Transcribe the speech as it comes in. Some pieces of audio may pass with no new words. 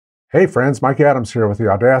Hey friends, Mike Adams here with the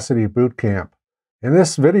Audacity Bootcamp. In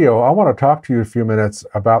this video, I want to talk to you a few minutes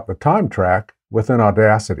about the time track within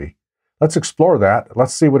Audacity. Let's explore that.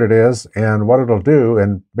 Let's see what it is and what it'll do,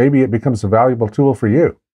 and maybe it becomes a valuable tool for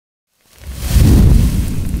you.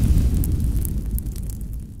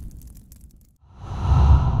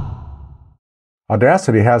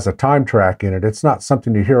 Audacity has a time track in it. It's not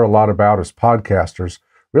something you hear a lot about as podcasters.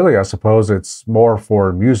 Really, I suppose it's more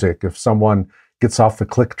for music. If someone gets off the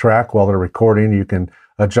click track while they're recording, you can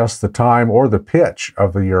adjust the time or the pitch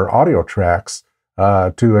of your audio tracks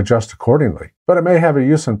to adjust accordingly. But it may have a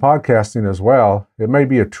use in podcasting as well. It may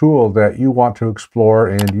be a tool that you want to explore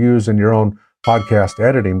and use in your own podcast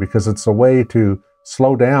editing because it's a way to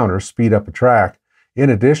slow down or speed up a track in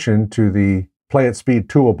addition to the play at speed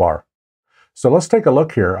toolbar. So let's take a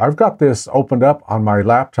look here. I've got this opened up on my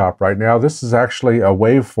laptop right now. This is actually a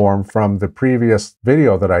waveform from the previous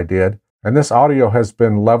video that I did. And this audio has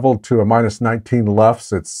been leveled to a -19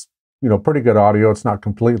 LUFS. It's, pretty good audio. It's not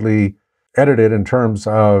completely edited in terms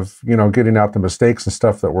of, getting out the mistakes and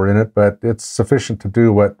stuff that were in it, but it's sufficient to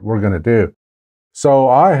do what we're going to do. So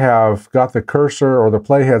I have got the cursor or the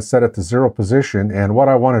playhead set at the 0 position. And what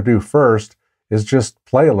I want to do first is just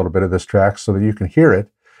play a little bit of this track so that you can hear it.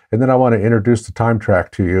 And then I want to introduce the time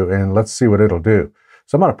track to you, and let's see what it'll do.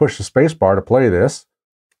 So I'm going to push the space bar to play this.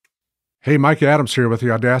 Hey, Mike Adams here with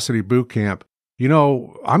the Audacity Bootcamp.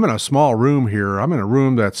 I'm in a small room here. I'm in a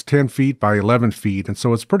room that's 10 feet by 11 feet, and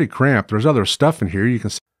so it's pretty cramped. There's other stuff in here. You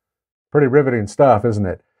can see. Pretty riveting stuff, isn't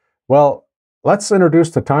it? Well, let's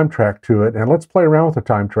introduce the time track to it, and let's play around with the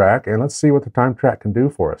time track, and let's see what the time track can do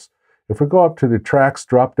for us. If we go up to the Tracks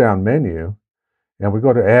drop-down menu, and we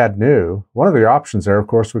go to Add New, one of the options there, of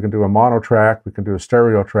course, we can do a mono track, we can do a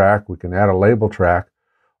stereo track, we can add a label track,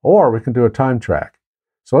 or we can do a time track.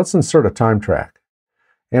 So let's insert a time track.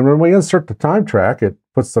 And when we insert the time track, it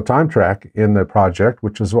puts the time track in the project,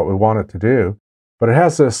 which is what we want it to do. But it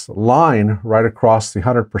has this line right across the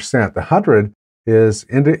 100%. The 100 is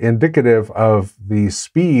indicative of the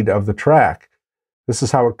speed of the track. This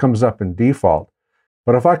is how it comes up in default.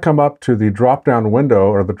 But if I come up to the drop-down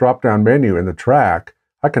window or the drop-down menu in the track,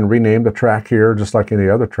 I can rename the track here just like any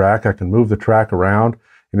other track. I can move the track around.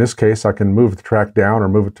 In this case, I can move the track down or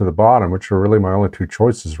move it to the bottom, which are really my only two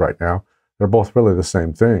choices right now. They're both really the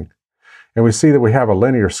same thing. And we see that we have a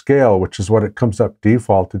linear scale, which is what it comes up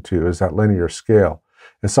defaulted to, is that linear scale.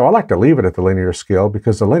 And so I like to leave it at the linear scale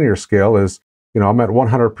because the linear scale is, I'm at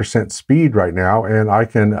 100% speed right now, and I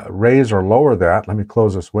can raise or lower that. Let me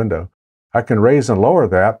close this window. I can raise and lower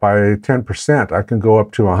that by 10%. I can go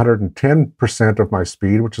up to 110% of my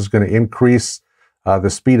speed, which is going to increase the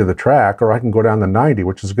speed of the track, or I can go down to 90,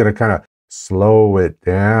 which is going to kind of slow it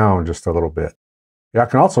down just a little bit. I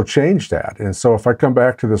can also change that. And so if I come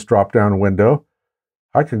back to this drop-down window,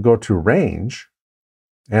 I can go to range,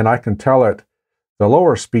 and I can tell it the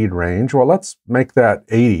lower speed range. Well, let's make that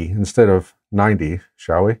 80 instead of 90,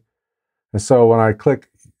 shall we? And so when I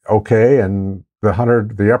click OK, and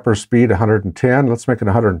the upper speed 110, let's make it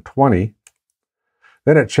 120.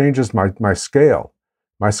 Then it changes my scale.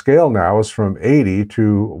 My scale now is from 80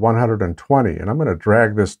 to 120, and I'm going to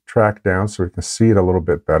drag this track down so we can see it a little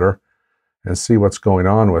bit better and see what's going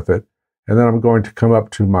on with it. And then I'm going to come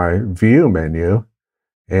up to my View menu,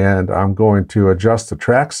 and I'm going to adjust the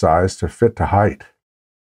track size to fit to height.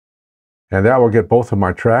 And that will get both of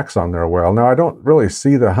my tracks on there well. Now, I don't really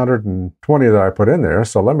see the 120 that I put in there,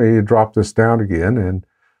 so let me drop this down again, and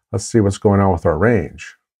let's see what's going on with our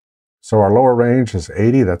range. So our lower range is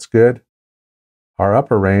 80, that's good. Our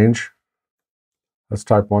upper range, let's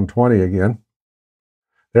type 120 again.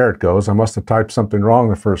 There it goes. I must have typed something wrong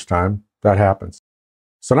the first time. That happens.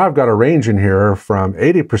 So now I've got a range in here from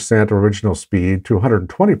 80% original speed to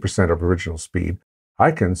 120% of original speed.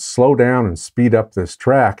 I can slow down and speed up this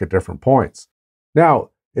track at different points.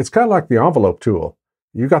 Now, it's kind of like the envelope tool.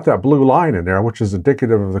 You got that blue line in there, which is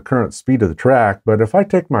indicative of the current speed of the track. But if I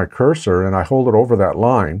take my cursor and I hold it over that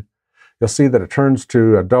line, you'll see that it turns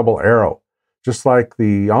to a double arrow, just like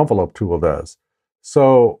the envelope tool does.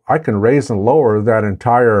 So I can raise and lower that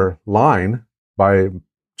entire line by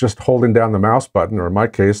just holding down the mouse button, or in my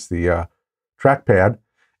case, the trackpad,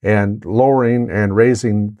 and lowering and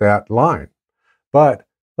raising that line. But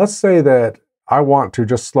let's say that I want to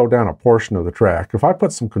just slow down a portion of the track. If I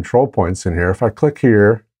put some control points in here, if I click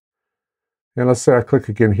here, and let's say I click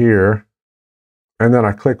again here, and then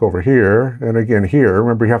I click over here, and again here,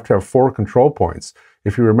 remember you have to have 4 control points.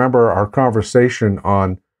 If you remember our conversation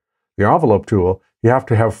on the envelope tool, you have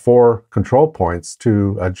to have 4 control points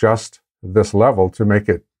to adjust this level to make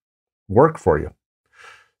it work for you.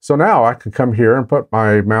 So now I can come here and put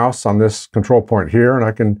my mouse on this control point here, and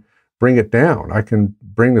I can bring it down. I can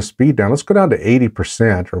bring the speed down. Let's go down to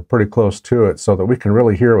 80% or pretty close to it so that we can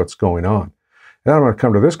really hear what's going on. Then I'm going to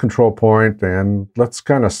come to this control point and let's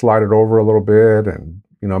kind of slide it over a little bit and,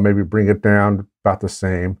 maybe bring it down about the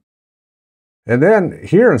same. And then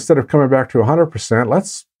here, instead of coming back to 100%,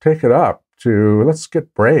 let's take it up to, let's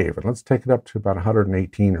get brave and let's take it up to about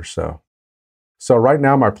 118 or so. So right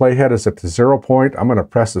now my playhead is at the 0 point. I'm going to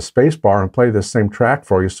press the space bar and play this same track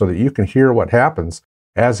for you so that you can hear what happens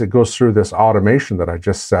as it goes through this automation that I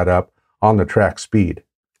just set up on the track speed.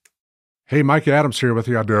 Hey, Mike Adams here with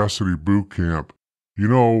the Audacity BOOTCAMP.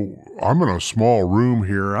 I'm in a small room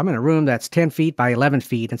here. I'm in a room that's 10 feet by 11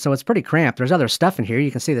 feet, and so it's pretty cramped. There's other stuff in here. You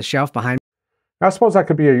can see the shelf behind me. I suppose that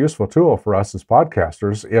could be a useful tool for us as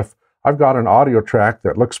podcasters. If I've got an audio track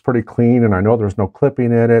that looks pretty clean and I know there's no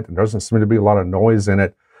clipping in it and there doesn't seem to be a lot of noise in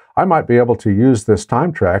it, I might be able to use this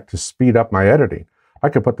time track to speed up my editing. I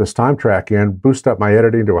could put this time track in, boost up my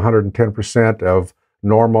editing to 110% of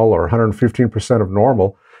normal or 115% of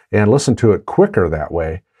normal, and listen to it quicker that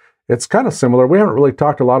way. It's kind of similar. We haven't really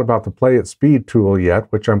talked a lot about the Play at Speed tool yet,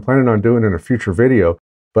 which I'm planning on doing in a future video.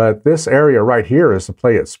 But this area right here is the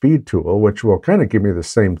Play at Speed tool, which will kind of give me the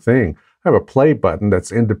same thing. I have a play button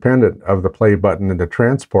that's independent of the play button in the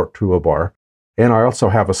transport toolbar. And I also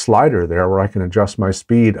have a slider there where I can adjust my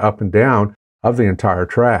speed up and down of the entire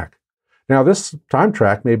track. Now, this time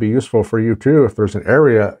track may be useful for you too if there's an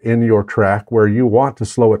area in your track where you want to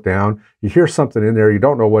slow it down. You hear something in there, you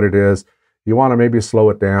don't know what it is. You want to maybe slow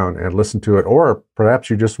it down and listen to it, or perhaps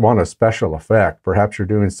you just want a special effect. Perhaps you're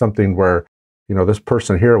doing something where, this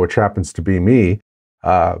person here, which happens to be me,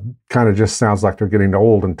 kind of just sounds like they're getting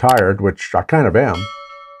old and tired, which I kind of am.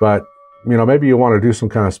 But, maybe you want to do some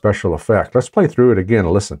kind of special effect. Let's play through it again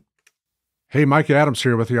and listen. Hey, Mike Adams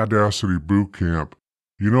here with the Audacity BOOTCAMP.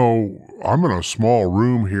 I'm in a small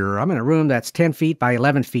room here. I'm in a room that's 10 feet by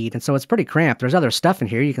 11 feet, and so it's pretty cramped. There's other stuff in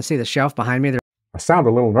here. You can see the shelf behind me. I sound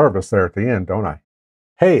a little nervous there at the end, don't I?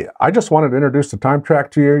 Hey, I just wanted to introduce the time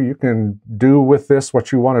track to you. You can do with this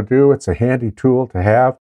what you want to do. It's a handy tool to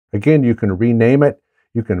have. Again, you can rename it,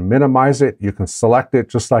 you can minimize it, you can select it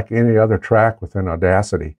just like any other track within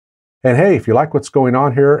Audacity. And hey, if you like what's going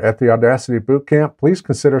on here at the Audacity BOOTCAMP, please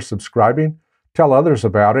consider subscribing, tell others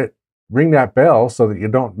about it, ring that bell so that you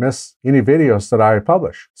don't miss any videos that I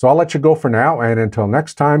publish. So I'll let you go for now, and until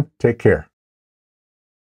next time, take care.